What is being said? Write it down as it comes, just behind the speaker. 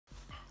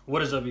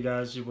What is up, you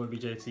guys? It's your boy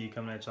BJT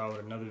coming at y'all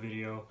with another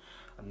video,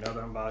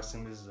 another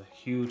unboxing. This is a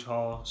huge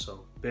haul,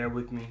 so bear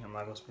with me. I'm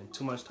not gonna spend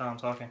too much time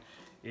talking.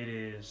 It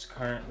is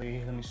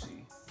currently, let me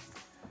see.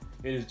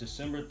 It is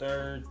December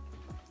 3rd,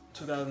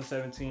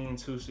 2017,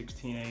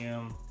 2:16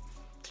 a.m.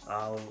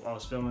 I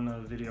was filming a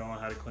video on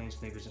how to clean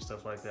sneakers and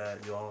stuff like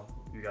that.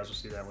 You guys will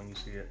see that when you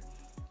see it.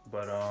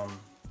 But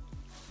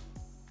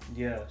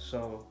yeah,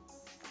 so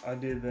I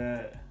did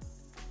that.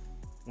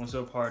 Went to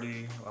a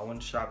party. I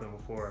went shopping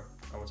before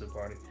I went to the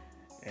party,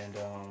 and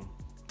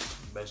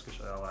basically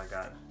show y'all what I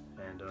got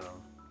and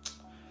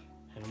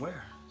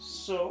where.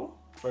 So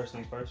first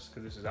things first,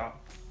 because this is out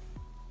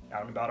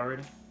and about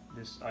already.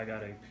 I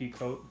got a pea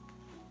coat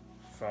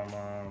from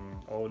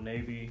Old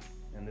Navy,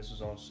 and this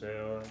was on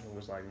sale. It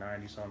was like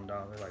 $90 something,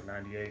 like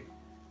 98,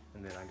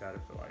 and then I got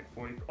it for like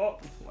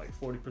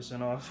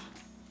 40% off.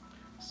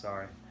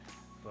 Sorry,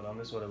 but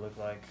this is what it looked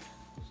like.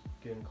 It's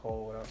getting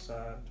cold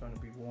outside, trying to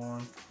be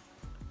warm.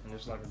 And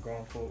it's like a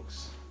grown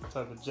folks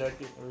type of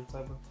jacket or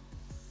type of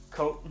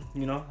coat,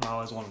 you know? And I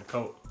always wanted a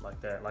coat like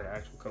that, like an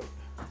actual coat.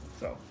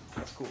 So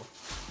that's cool.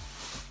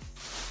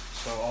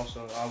 So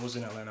also, I was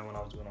in Atlanta when I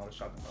was doing all the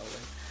shopping, by the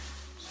way.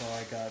 So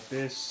I got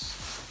this.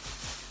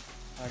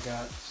 I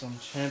got some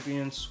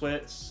Champion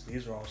sweats.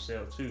 These are on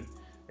sale too.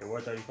 They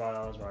were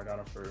 $35, but I got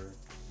them for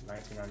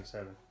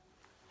 $19.97.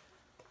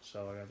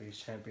 So I got these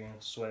Champion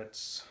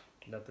sweats.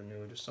 Nothing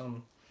new, just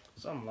something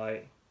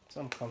light,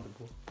 something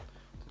comfortable.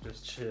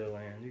 Just chill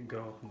and you can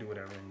go do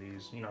whatever in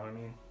these, you know what I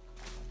mean?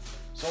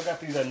 So I got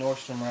these at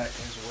Nordstrom Rack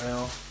as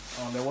well.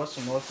 There was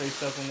some North Face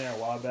stuff in there a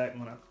while back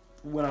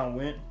when I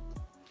went,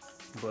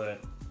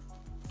 but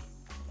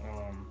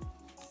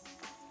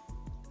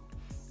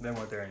they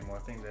weren't there anymore. I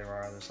think they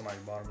were either somebody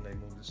bought them, they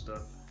moved the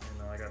stuff.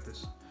 And I got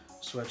this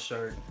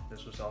sweatshirt.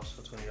 This was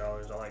also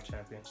 $20. I like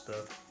Champion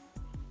stuff,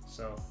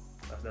 so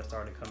that's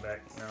starting to come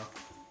back now.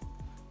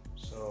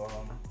 So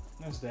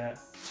that's that.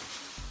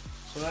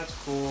 So that's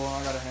cool.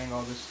 I gotta hang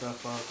all this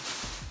stuff up.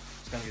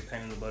 It's gonna be a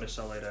pain in the butt. It's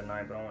so late at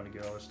night, but I want to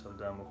get all this stuff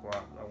done before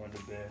I went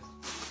to bed.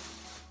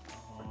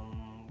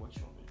 What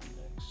you want me to do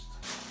next?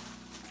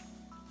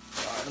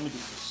 Alright, let me do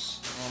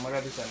this. I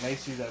got this at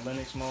Macy's at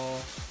Lenox Mall.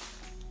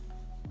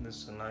 This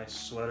is a nice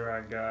sweater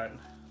I got.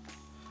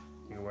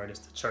 You can wear this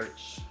to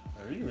church.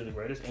 Or you can really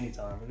wear this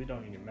anytime. It really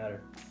don't even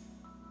matter.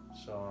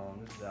 So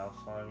this is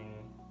Alfani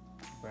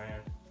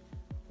brand.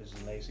 This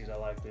is Macy's. I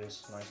like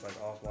this. Nice like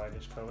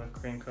off-whitish color,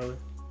 cream color.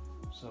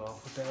 So I'll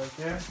put that right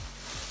there.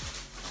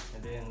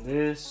 And then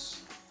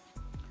this,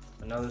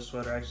 another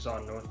sweater. I actually saw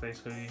a North Face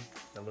hoodie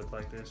that looked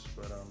like this,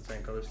 but the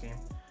same color scheme.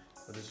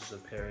 But this is a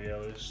Perry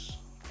Ellis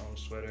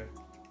sweater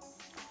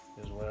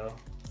as well.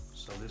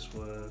 So this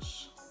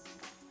was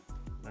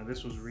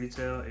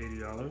retail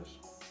 $80.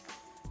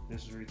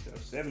 This is retail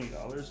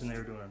 $70, and they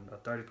were doing a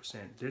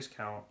 30%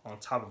 discount on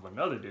top of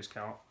another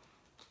discount.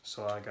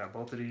 So I got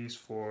both of these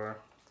for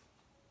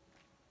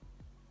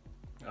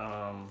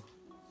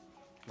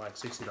like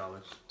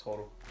 $60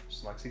 total.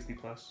 It's like 60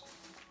 plus.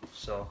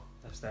 So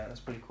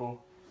that's pretty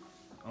cool.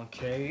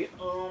 Okay,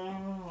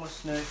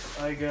 what's next?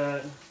 I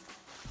got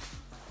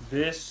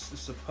this.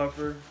 It's a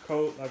puffer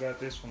coat. I got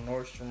this from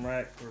Nordstrom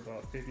Rack for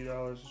about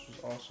 $50. This was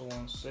also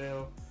on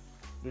sale.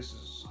 This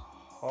is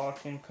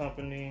Hawking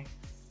Company,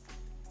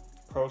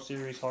 Pro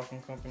Series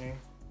Hawking Company.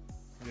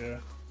 Yeah.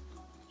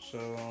 So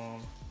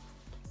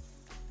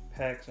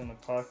packs in the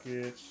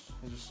pockets,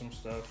 just some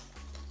stuff.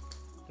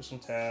 Just some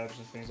tabs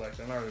and things like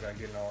that. I'm not really gonna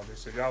get into all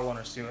this. If y'all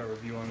want to see a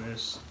review on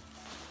this,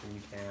 then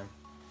you can.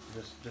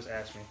 Just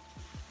ask me.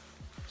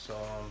 So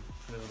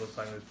this looks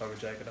like this puffer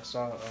jacket. I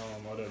saw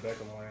Odell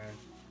Beckham wearing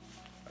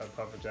a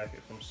puffer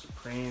jacket from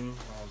Supreme.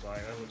 I was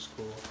like, that looks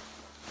cool.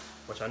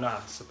 Which I know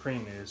how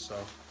Supreme is, so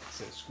I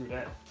said screw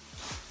that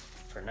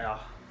for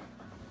now.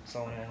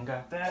 So I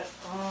got that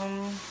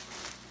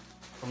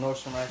from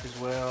Nordstrom Rack as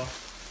well.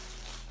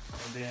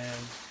 And then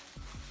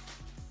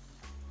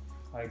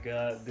I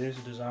got this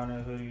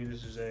designer hoodie.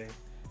 This is a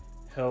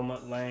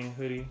Helmut Lang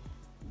hoodie.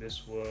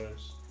 This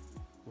was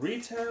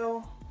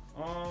retail.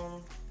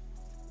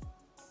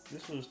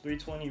 This was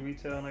 $320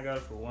 retail, and I got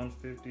it for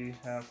 $150,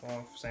 half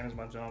off, same as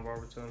my John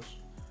Barbatos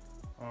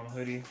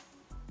hoodie.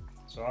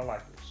 So I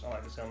like this. I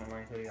like this Helmut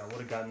Lang hoodie. I would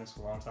have gotten this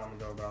a long time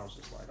ago, but I was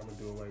just like, I'm gonna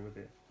do away with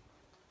it.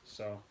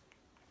 So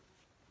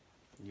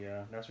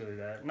yeah, that's really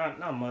that.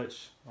 Not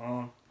much.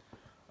 I'm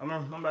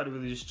about to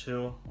really just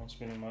chill on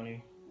spending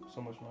money. So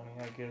much money,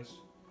 I guess,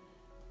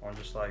 on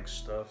just like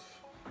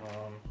stuff.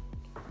 I'm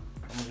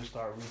gonna just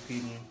start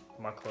repeating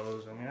my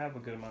clothes. I mean, I have a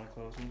good amount of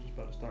clothes. I'm just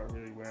about to start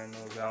really wearing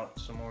those out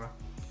some more,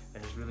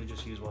 and just really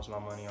just use most of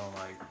my money on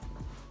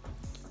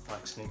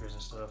like sneakers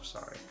and stuff.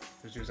 Sorry,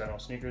 just use that on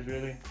sneakers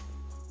really,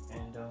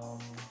 and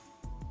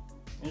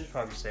just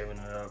probably saving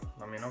it up.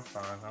 I mean, I'm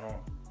fine.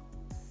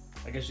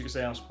 I guess you could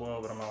say I'm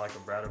spoiled, but I'm not like a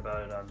brat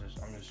about it. I'm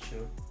just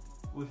chill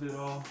with it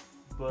all,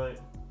 but.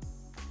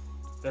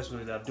 That's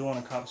really that. I do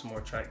want to cop some more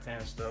track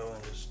pants though,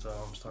 and just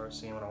start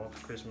seeing what I want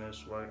for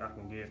Christmas, what I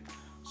can get.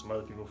 some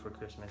other people for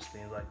Christmas,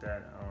 things like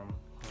that.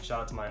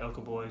 Shout out to my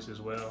Elka boys as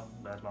well.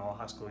 That's my all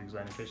high school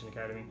examination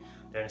academy.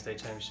 They're in the state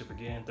championship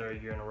again,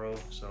 3rd year in a row.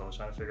 So I was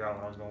trying to figure out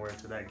when I was gonna wear it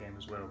to that game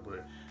as well.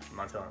 But I'm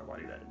not telling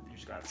nobody that. You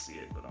just gotta see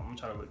it. But I'm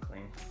trying to look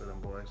clean for them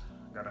boys.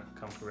 Gotta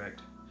come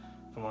correct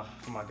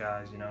for my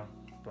guys, you know.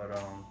 But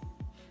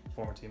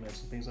former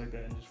teammates and things like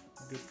that, and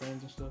just good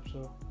friends and stuff.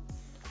 So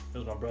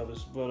those are my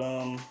brothers.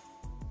 But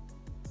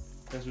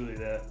that's really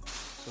that.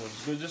 So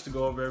it's good just to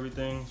go over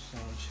everything. So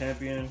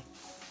champion,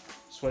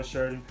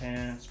 sweatshirt and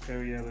pants,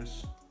 Perry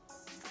Ellis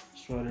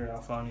sweater,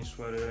 Alfani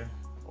sweater,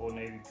 Old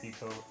Navy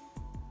peacoat,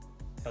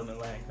 Helmet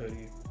Lang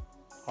hoodie,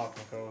 Hawk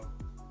 & Co.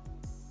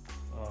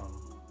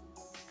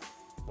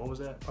 What was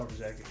that? Puffer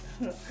jacket.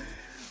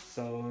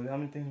 So how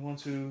many things? 1,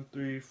 2,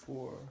 3,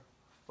 4,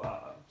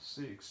 5,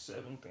 6,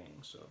 7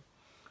 things. So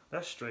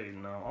that's straight.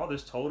 Now all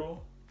this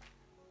total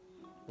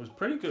was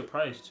pretty good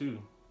price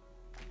too.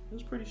 It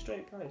was pretty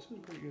straight price. It was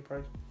a pretty good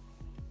price.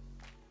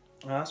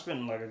 I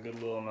spent like a good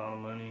little amount of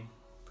money,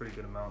 pretty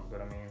good amount,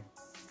 but I mean,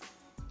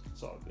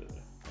 it's all good.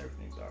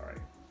 Everything's all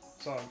right.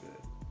 It's all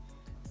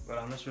good.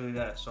 But that's really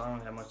that. So I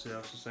don't have much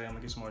else to say. I'm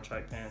gonna get some more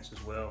track pants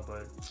as well,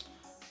 but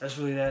that's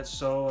really that.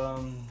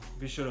 So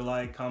be sure to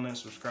like, comment,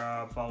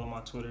 subscribe, follow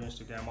my Twitter,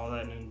 Instagram, all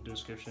that in the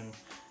description.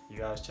 You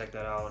guys check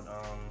that out.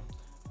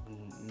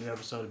 New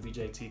episode of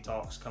BJT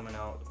Talks coming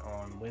out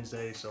on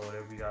Wednesday. So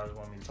whatever you guys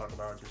want me to talk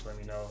about, just let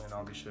me know, and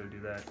I'll be sure to do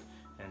that.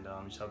 And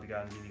just help you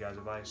guys and give you guys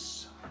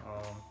advice.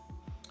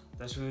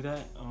 That's really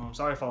that.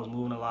 Sorry if I was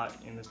moving a lot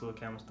in this little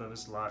camera stuff.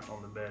 It's a lot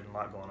on the bed and a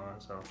lot going on,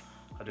 so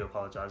I do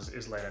apologize.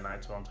 It's late at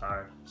night, so I'm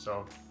tired.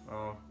 So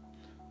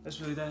that's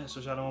really that.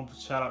 So shout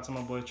out to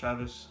my boy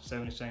Travis,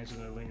 7 Exchange,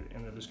 in the link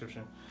in the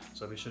description.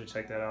 So be sure to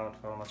check that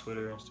out. Follow my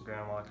Twitter,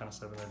 Instagram, all that kind of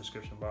stuff in the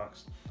description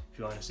box. If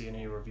you want to see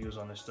any reviews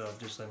on this stuff,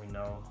 just let me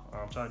know.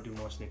 I'm trying to do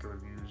more sneaker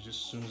reviews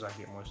just as soon as I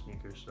get more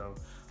sneakers. So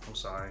I'm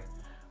sorry.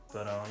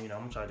 But you know,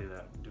 I'm gonna try to do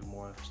that, do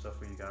more stuff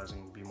for you guys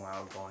and be more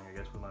outgoing, I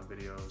guess, with my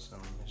videos. And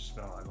it's just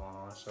been a lot going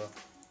on. So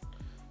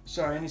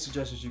sorry, any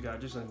suggestions you got,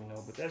 just let me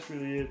know. But that's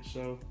really it.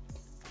 So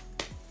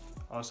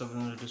all stuff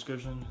in the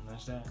description, and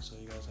that's that. So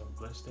you guys have a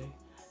blessed day.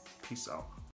 Peace out.